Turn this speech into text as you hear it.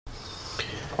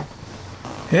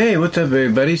Hey, what's up,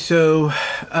 everybody? So,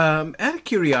 out of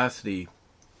curiosity,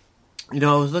 I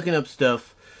was looking up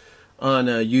stuff on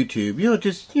YouTube,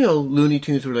 just, Looney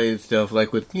Tunes related stuff,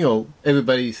 like with,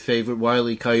 everybody's favorite Wile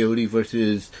E. Coyote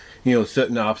versus,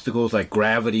 certain obstacles like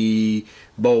gravity,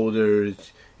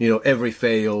 boulders, every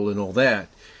fail and all that.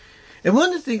 And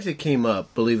one of the things that came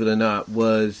up, believe it or not,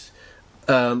 was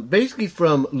basically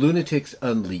from Loonatics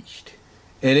Unleashed.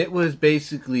 And it was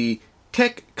basically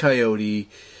Tech Coyote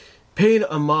paying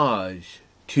homage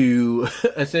to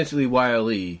essentially Wile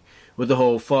E. with the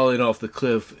whole falling off the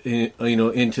cliff,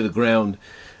 into the ground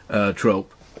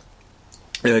trope,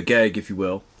 gag, if you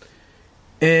will.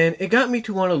 And it got me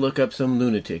to want to look up some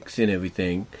lunatics and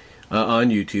everything on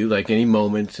YouTube, like any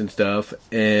moments and stuff.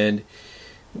 And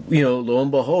lo and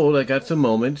behold, I got some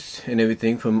moments and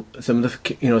everything from some of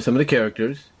the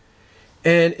characters.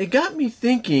 And it got me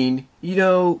thinking,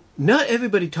 not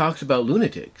everybody talks about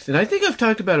lunatics. And I think I've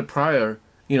talked about it prior,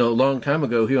 a long time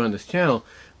ago here on this channel,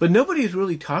 but nobody has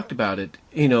really talked about it,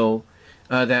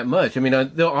 that much. I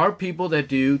mean, there are people that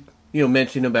do,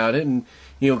 mention about it and,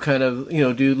 kind of,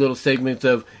 do little segments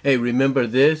of, hey, remember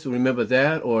this, remember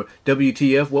that, or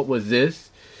WTF, what was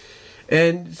this?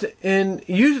 And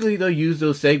usually they'll use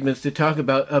those segments to talk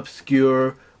about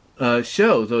obscure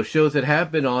shows, or shows that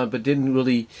have been on but didn't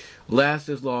really last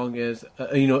as long as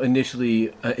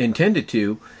initially intended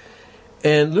to.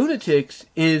 And Loonatics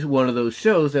is one of those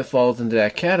shows that falls into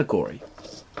that category.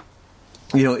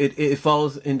 It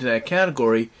falls into that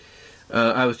category.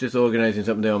 I was just organizing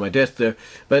something there on my desk there,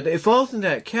 but it falls into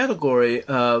that category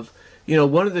of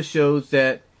one of the shows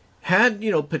that had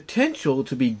potential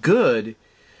to be good,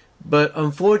 but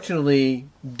unfortunately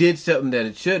did something that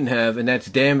it shouldn't have, and that's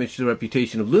damaged the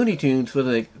reputation of Looney Tunes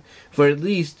for at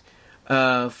least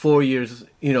 4 years,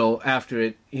 after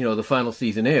it, the final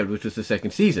season aired, which was the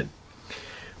second season.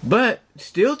 But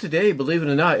still today, believe it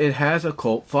or not, it has a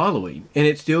cult following, and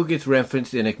it still gets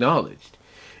referenced and acknowledged.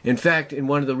 In fact, in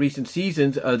one of the recent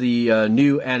seasons of the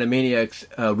new Animaniacs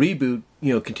reboot,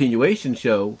 continuation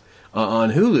show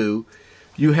on Hulu,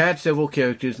 you had several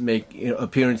characters make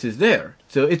appearances there.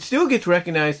 So it still gets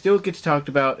recognized, still gets talked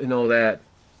about and all that,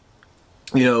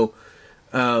 when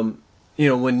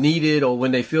needed, or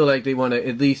when they feel like they want to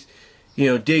at least,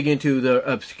 dig into the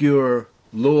obscure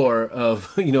lore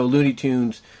of, Looney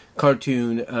Tunes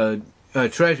cartoon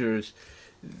treasures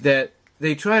that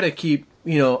they try to keep,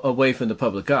 away from the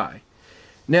public eye.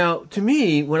 Now, to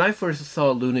me, when I first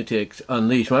saw Loonatics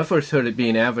Unleashed, when I first heard it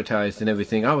being advertised and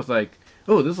everything, I was like,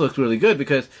 oh, this looks really good,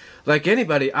 because like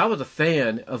anybody, I was a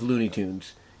fan of Looney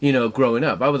Tunes, growing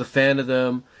up. I was a fan of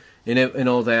them and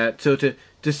all that. So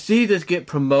to see this get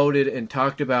promoted and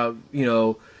talked about,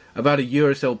 about a year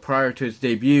or so prior to its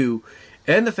debut,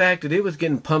 and the fact that it was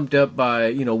getting pumped up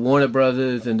by, Warner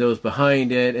Brothers and those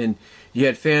behind it, and you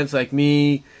had fans like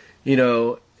me,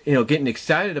 getting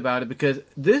excited about it, because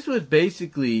this was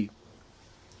basically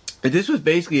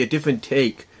a different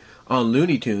take on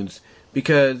Looney Tunes,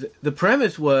 because the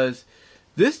premise was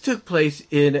this took place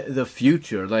in the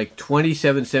future, like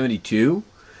 2772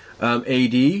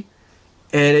 AD,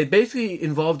 and it basically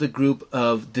involved a group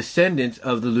of descendants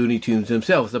of the Looney Tunes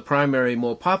themselves, the primary,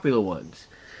 more popular ones.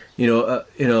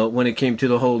 When it came to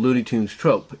the whole Looney Tunes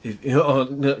trope, but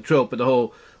the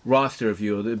whole roster of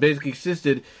it basically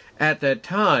existed at that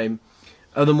time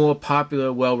of the more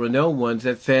popular, well-renowned ones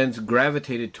that fans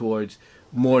gravitated towards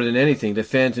more than anything, that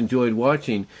fans enjoyed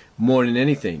watching more than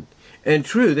anything. And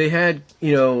true, they had,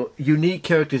 unique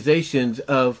characterizations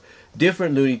of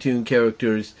different Looney Tune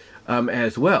characters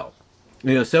as well.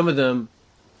 Some of them,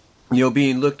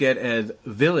 being looked at as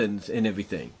villains and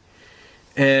everything.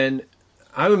 And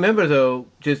I remember, though,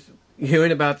 just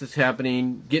hearing about this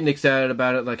happening, getting excited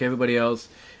about it like everybody else.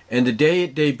 And the day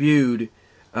it debuted,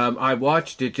 I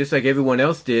watched it just like everyone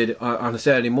else did on a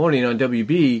Saturday morning on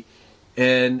WB.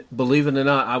 And believe it or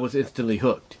not, I was instantly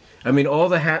hooked. I mean, all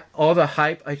the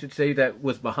hype, I should say, that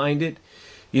was behind it,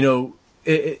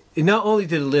 it not only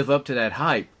did it live up to that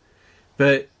hype,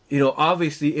 but,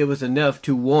 obviously it was enough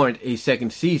to warrant a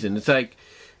second season. It's like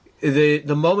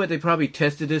the moment they probably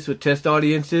tested this with test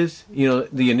audiences,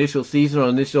 the initial season or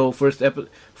initial first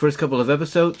couple of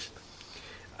episodes,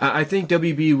 I think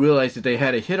WB realized that they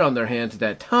had a hit on their hands at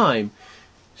that time.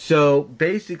 So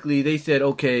basically they said,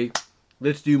 okay,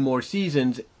 let's do more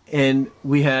seasons. And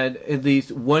we had at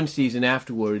least one season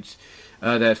afterwards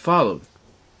that followed.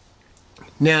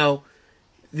 Now,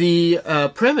 the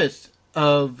premise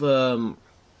of the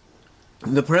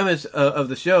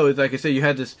show is, like I said, you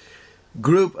had this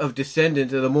group of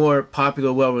descendants of the more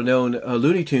popular, well-renowned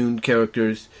Looney Tune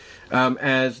characters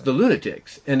as the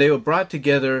Loonatics, and they were brought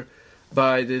together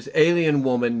by this alien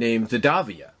woman named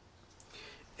Zadavia.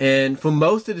 And for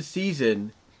most of the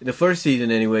season, the first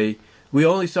season anyway, we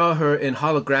only saw her in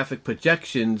holographic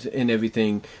projections and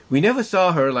everything. We never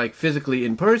saw her like physically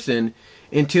in person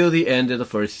until the end of the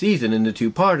first season in the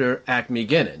two-parter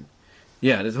Acmegeddon.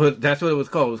 Yeah, that's what it was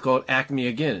called. It was called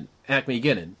Acmegeddon.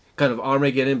 Kind of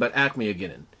Armageddon, but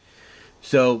Acmegeddon.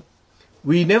 So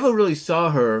we never really saw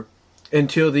her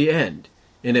until the end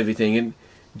and everything. And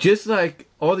just like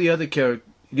all the other characters,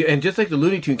 and just like the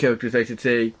Looney Tune characters, I should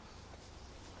say,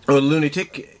 or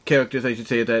lunatic characters, I should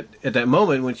say, at that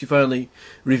moment when she finally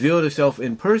revealed herself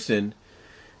in person,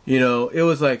 it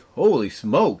was like, holy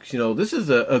smokes, this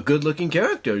is a good-looking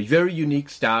character, very unique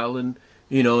style and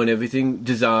and everything,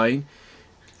 design,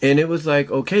 and it was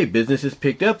like, okay, business is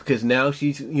picked up because now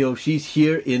she's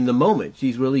here in the moment,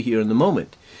 she's really here in the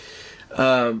moment,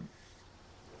 and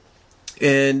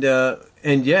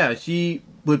yeah, she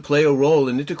would play a role,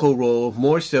 an integral role,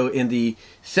 more so in the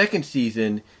second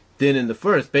season than in the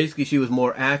first. Basically, she was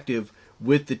more active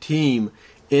with the team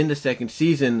in the second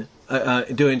season,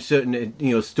 doing certain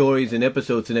stories and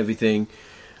episodes and everything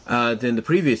than the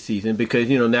previous season, because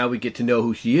now we get to know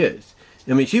who she is.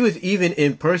 I mean, she was even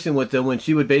in person with them when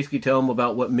she would basically tell them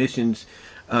about what missions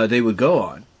they would go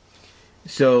on.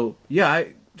 So yeah,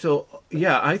 I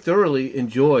thoroughly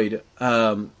enjoyed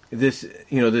this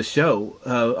show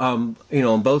on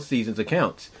both seasons'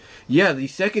 accounts. Yeah, the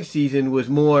second season was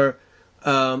more,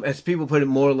 as people put it,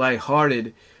 more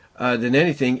lighthearted than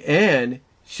anything, and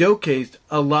showcased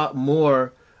a lot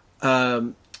more,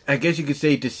 I guess you could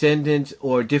say, descendants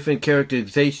or different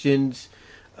characterizations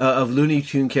of Looney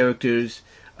Tune characters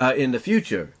in the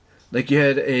future. Like you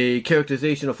had a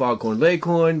characterization of Foghorn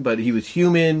Leghorn, but he was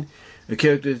human. A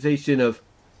characterization of,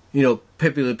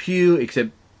 Pepe Le Pew,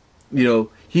 except,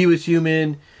 he was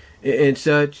human and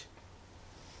such.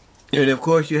 And of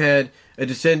course you had a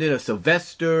descendant of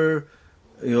Sylvester,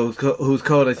 who's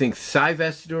called, I think,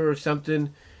 Sylvester or something.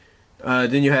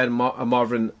 Then you had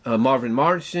Marvin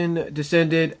Martian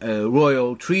descended,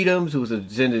 Royal Treatums, who was a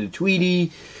descendant of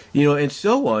Tweety, and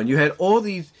so on. You had all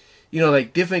these,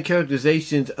 like different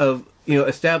characterizations of,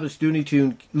 established Looney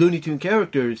Tune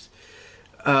characters,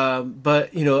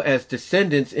 but, as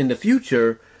descendants in the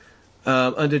future,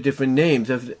 under different names,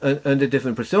 under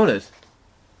different personas.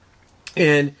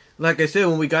 And like I said,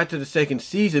 when we got to the second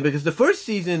season, because the first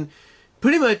season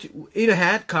pretty much it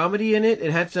had comedy in it.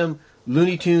 It had some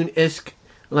Looney Tune-esque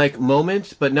like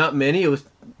moments, but not many. It was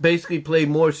basically played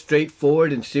more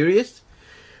straightforward and serious.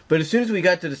 But as soon as we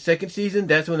got to the second season,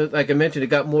 that's when, like I mentioned, it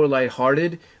got more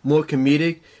lighthearted, more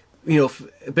comedic.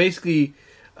 Basically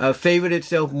favored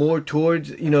itself more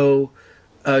towards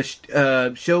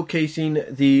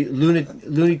showcasing the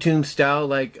Looney Tune style,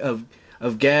 like of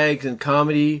gags and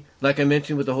comedy. Like I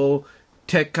mentioned, with the whole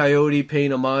Tech Coyote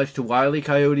paying homage to Wile E.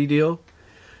 Coyote deal.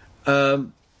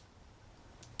 So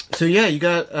yeah, you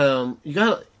got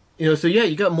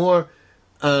more.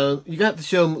 You got the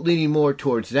show leaning more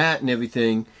towards that and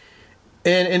everything.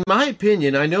 And in my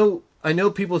opinion, I know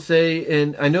people say,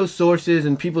 and I know sources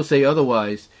and people say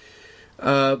otherwise.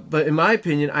 But in my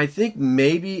opinion, I think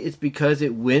maybe it's because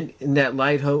it went in that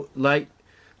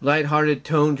lighthearted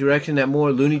tone direction, that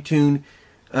more Looney Tune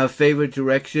favored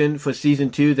direction for season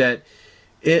 2, that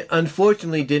it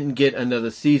unfortunately didn't get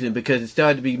another season, because it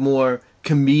started to be more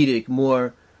comedic,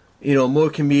 more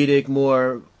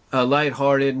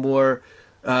lighthearted, more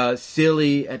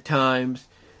silly at times,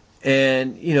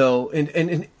 and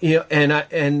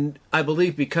I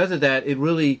believe because of that, it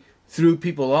really threw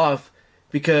people off,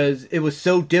 because it was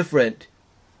so different.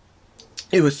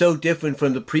 It was so different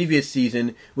from the previous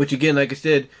season, which again, like I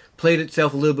said, played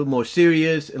itself a little bit more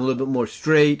serious and a little bit more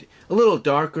straight, a little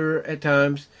darker at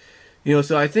times.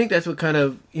 So I think that's what kind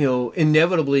of,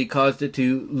 inevitably caused it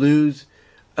to lose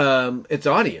its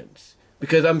audience.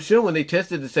 Because I'm sure when they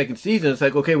tested the second season, it's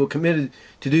like, okay, we're committed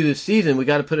to do this season, we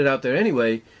got to put it out there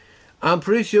anyway. I'm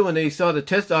pretty sure when they saw the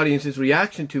test audience's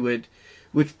reaction to it,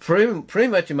 which pretty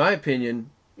much, in my opinion,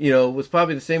 was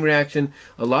probably the same reaction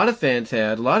a lot of fans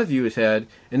had, a lot of viewers had,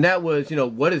 and that was,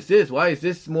 what is this? Why is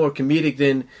this more comedic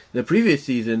than the previous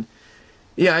season?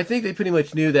 Yeah, I think they pretty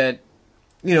much knew that,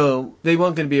 they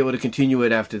weren't going to be able to continue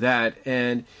it after that,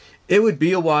 and it would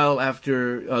be a while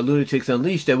after Loonatics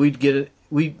Unleashed that we'd get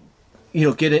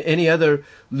any other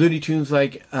Looney Tunes,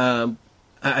 like, I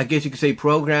guess you could say,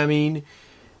 programming,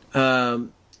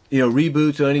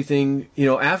 reboots or anything,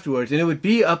 afterwards. And it would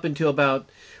be up until about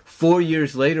 4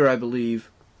 years later, I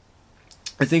believe.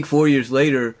 I think 4 years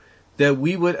later, that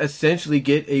we would essentially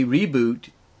get a reboot,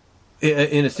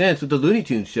 in a sense, with the Looney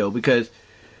Tunes show, because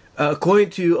according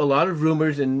to a lot of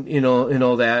rumors and and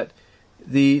all that,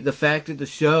 the fact that the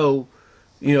show,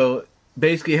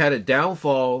 basically had a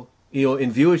downfall,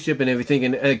 in viewership and everything.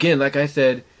 And again, like I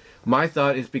said, my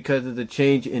thought is because of the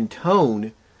change in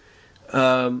tone,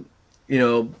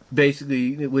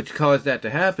 basically, which caused that to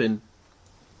happen.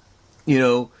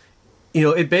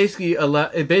 It basically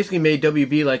made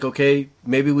WB like, okay,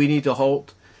 maybe we need to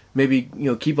halt, maybe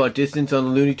keep our distance on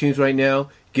the Looney Tunes right now,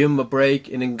 give them a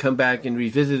break, and then come back and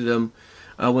revisit them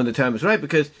when the time is right.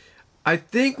 Because I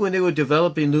think when they were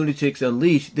developing Loonatics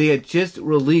Unleashed, they had just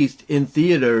released in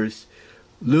theaters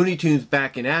Looney Tunes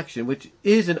Back in Action, which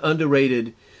is an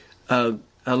underrated a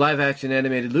live-action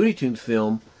animated Looney Tunes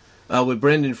film with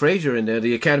Brendan Fraser in there,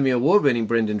 the Academy Award-winning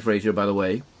Brendan Fraser, by the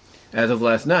way, as of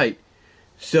last night.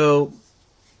 So,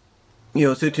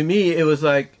 so to me, it was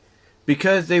like,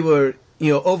 because they were,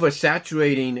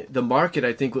 oversaturating the market,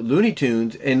 I think, with Looney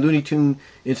Tunes, and Looney Tune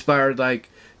inspired, like,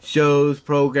 shows,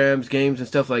 programs, games, and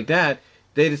stuff like that,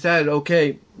 they decided,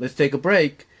 okay, let's take a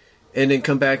break, and then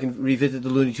come back and revisit the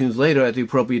Looney Tunes later at the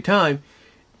appropriate time.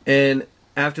 And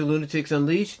after Loonatics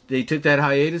Unleashed, they took that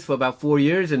hiatus for about 4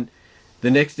 years, and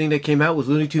the next thing that came out was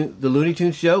the Looney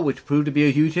Tunes show, which proved to be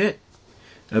a huge hit.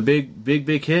 A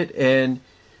big hit, and,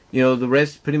 the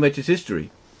rest pretty much is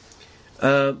history.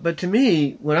 But to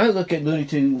me, when I look at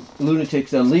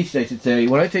Loonatics Unleashed, I should say,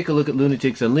 when I take a look at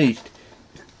Loonatics Unleashed,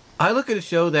 I look at a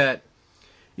show that,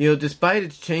 despite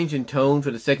its change in tone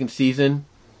for the second season,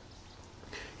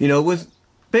 was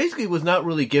not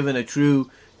really given a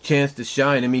true chance to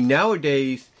shine. I mean,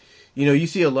 nowadays, you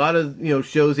see a lot of,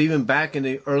 shows even back in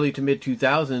the early to mid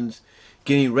 2000s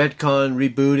getting retcon,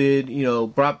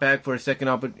 rebooted, brought back for a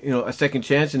second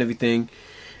chance and everything.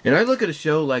 And I look at a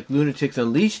show like Loonatics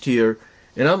Unleashed here,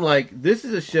 and I'm like, this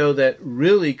is a show that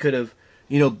really could have,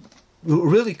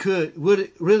 really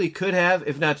could have,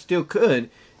 if not still could,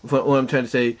 what I'm trying to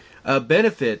say,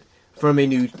 benefit from a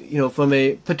new, from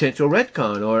a potential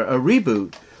retcon or a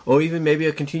reboot or even maybe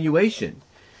a continuation,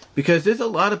 because there's a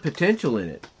lot of potential in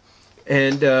it.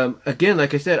 And again,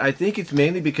 like I said, I think it's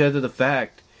mainly because of the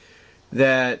fact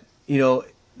that,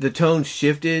 the tone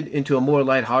shifted into a more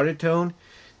lighthearted tone,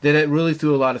 that it really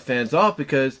threw a lot of fans off,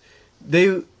 because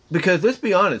let's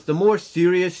be honest, the more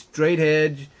serious, straight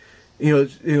edge,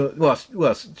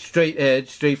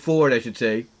 straightforward, I should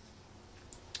say,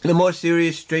 the more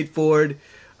serious, straightforward,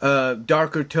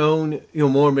 darker tone,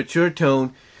 more mature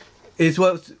tone, is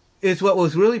what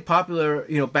was really popular,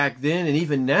 back then and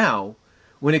even now,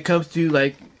 when it comes to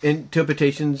like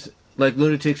interpretations like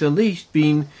Loonatics Unleashed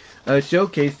being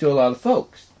showcased to a lot of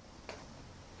folks.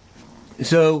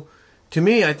 So, to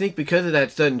me, I think because of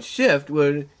that sudden shift,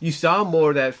 where you saw more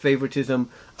of that favoritism,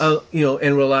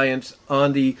 and reliance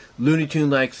on the Looney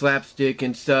Tune-like slapstick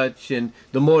and such, and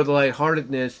the more the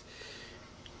lightheartedness,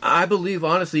 I believe,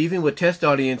 honestly, even with test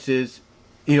audiences,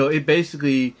 it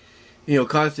basically,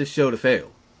 caused this show to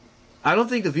fail. I don't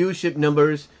think the viewership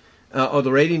numbers or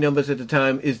the rating numbers at the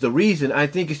time is the reason. I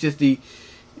think it's just the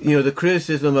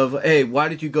criticism of, hey, why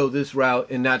did you go this route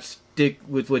and not stick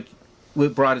with what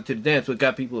brought it to the dance, what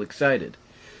got people excited.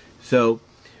 So,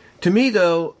 to me,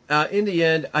 though, in the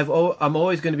end, I'm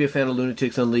always going to be a fan of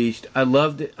Loonatics Unleashed. I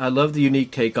love the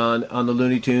unique take on the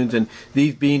Looney Tunes, and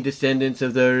these being descendants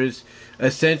of theirs,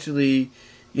 essentially,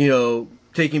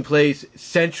 taking place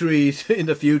centuries in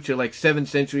the future, like 7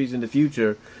 centuries in the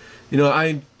future.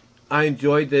 I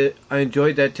enjoyed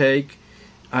that take.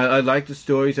 I liked the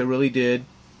stories, I really did.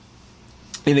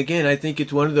 And again, I think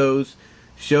it's one of those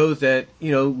shows that,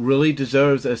 really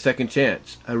deserves a second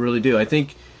chance. I really do. I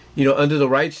think, under the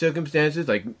right circumstances,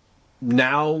 like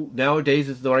nowadays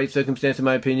is the right circumstance in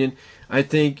my opinion. I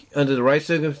think under the right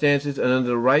circumstances and under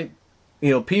the right,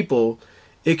 people,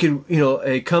 it could,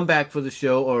 a comeback for the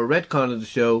show or a retcon of the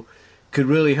show could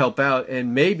really help out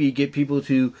and maybe get people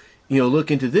to, look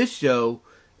into this show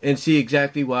and see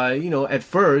exactly why, at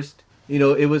first,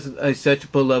 it was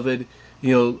such beloved,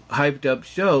 hyped up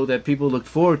show that people looked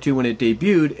forward to when it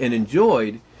debuted and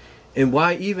enjoyed, and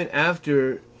why even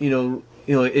after,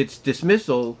 its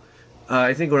dismissal,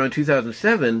 I think around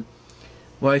 2007,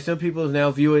 why some people now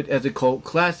view it as a cult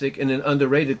classic and an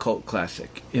underrated cult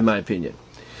classic, in my opinion.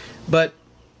 But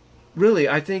really,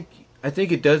 I think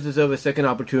it does deserve a second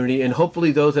opportunity, and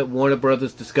hopefully those at Warner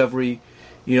Brothers Discovery,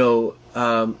 look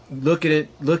at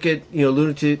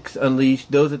Loonatics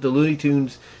Unleashed, those at the Looney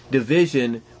Tunes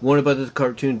division, Warner Brothers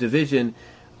Cartoon division,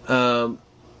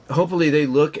 hopefully they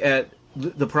look at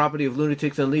the property of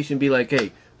Loonatics Unleashed and be like,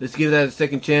 hey, let's give that a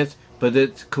second chance, but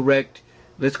let's correct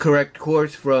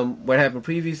course from what happened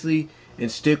previously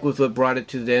and stick with what brought it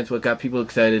to the dance, what got people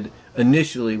excited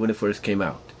initially when it first came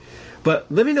out. But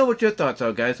let me know what your thoughts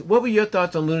are, guys. What were your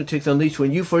thoughts on Loonatics Unleashed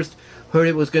when you first heard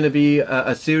it was going to be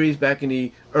a series back in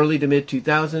the early to mid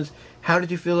 2000s? How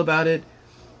did you feel about it?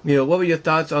 What were your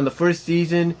thoughts on the first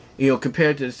season,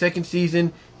 compared to the second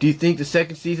season? Do you think the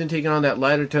second season taking on that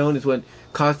lighter tone is what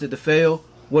caused it to fail?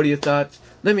 What are your thoughts?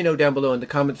 Let me know down below in the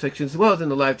comment section as well as in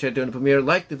the live chat during the premiere.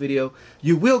 Like the video.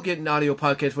 You will get an audio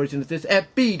podcast version of this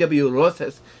at BW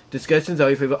Rosas Discussions, all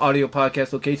your favorite audio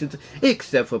podcast locations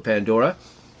except for Pandora.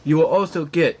 You will also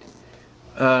get,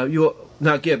 you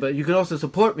can also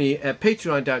support me at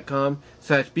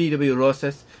patreon.com/BW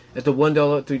Rosas at the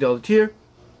 $1, $3 tier.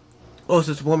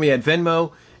 Also support me at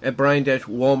Venmo at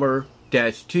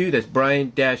Brian-Walmer-2. That's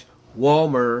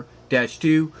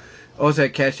Brian-Walmer-2. Also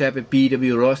at Cash App at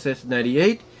BW Rosas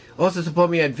 98. Also support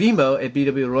me at VENMO at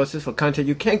BW Rosas for content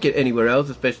you can't get anywhere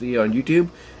else, especially here on YouTube,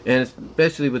 and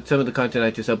especially with some of the content I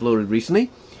just uploaded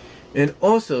recently. And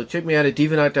also check me out at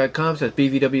Deviant.com, so that's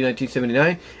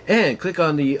BVW1979, and click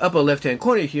on the upper left-hand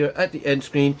corner here at the end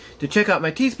screen to check out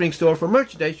my Teespring store for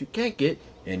merchandise you can't get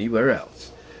anywhere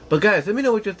else. But guys, let me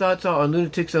know what your thoughts are on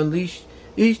Loonatics Unleashed.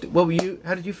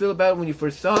 How did you feel about it when you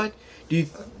first saw it? Do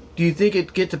you think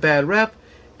it gets a bad rep?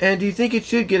 And do you think it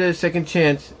should get a second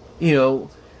chance,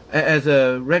 as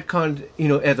a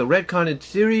retconned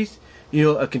series,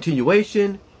 a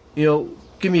continuation?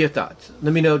 Give me your thoughts.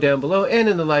 Let me know down below and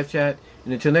in the live chat.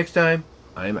 And until next time,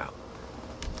 I am out.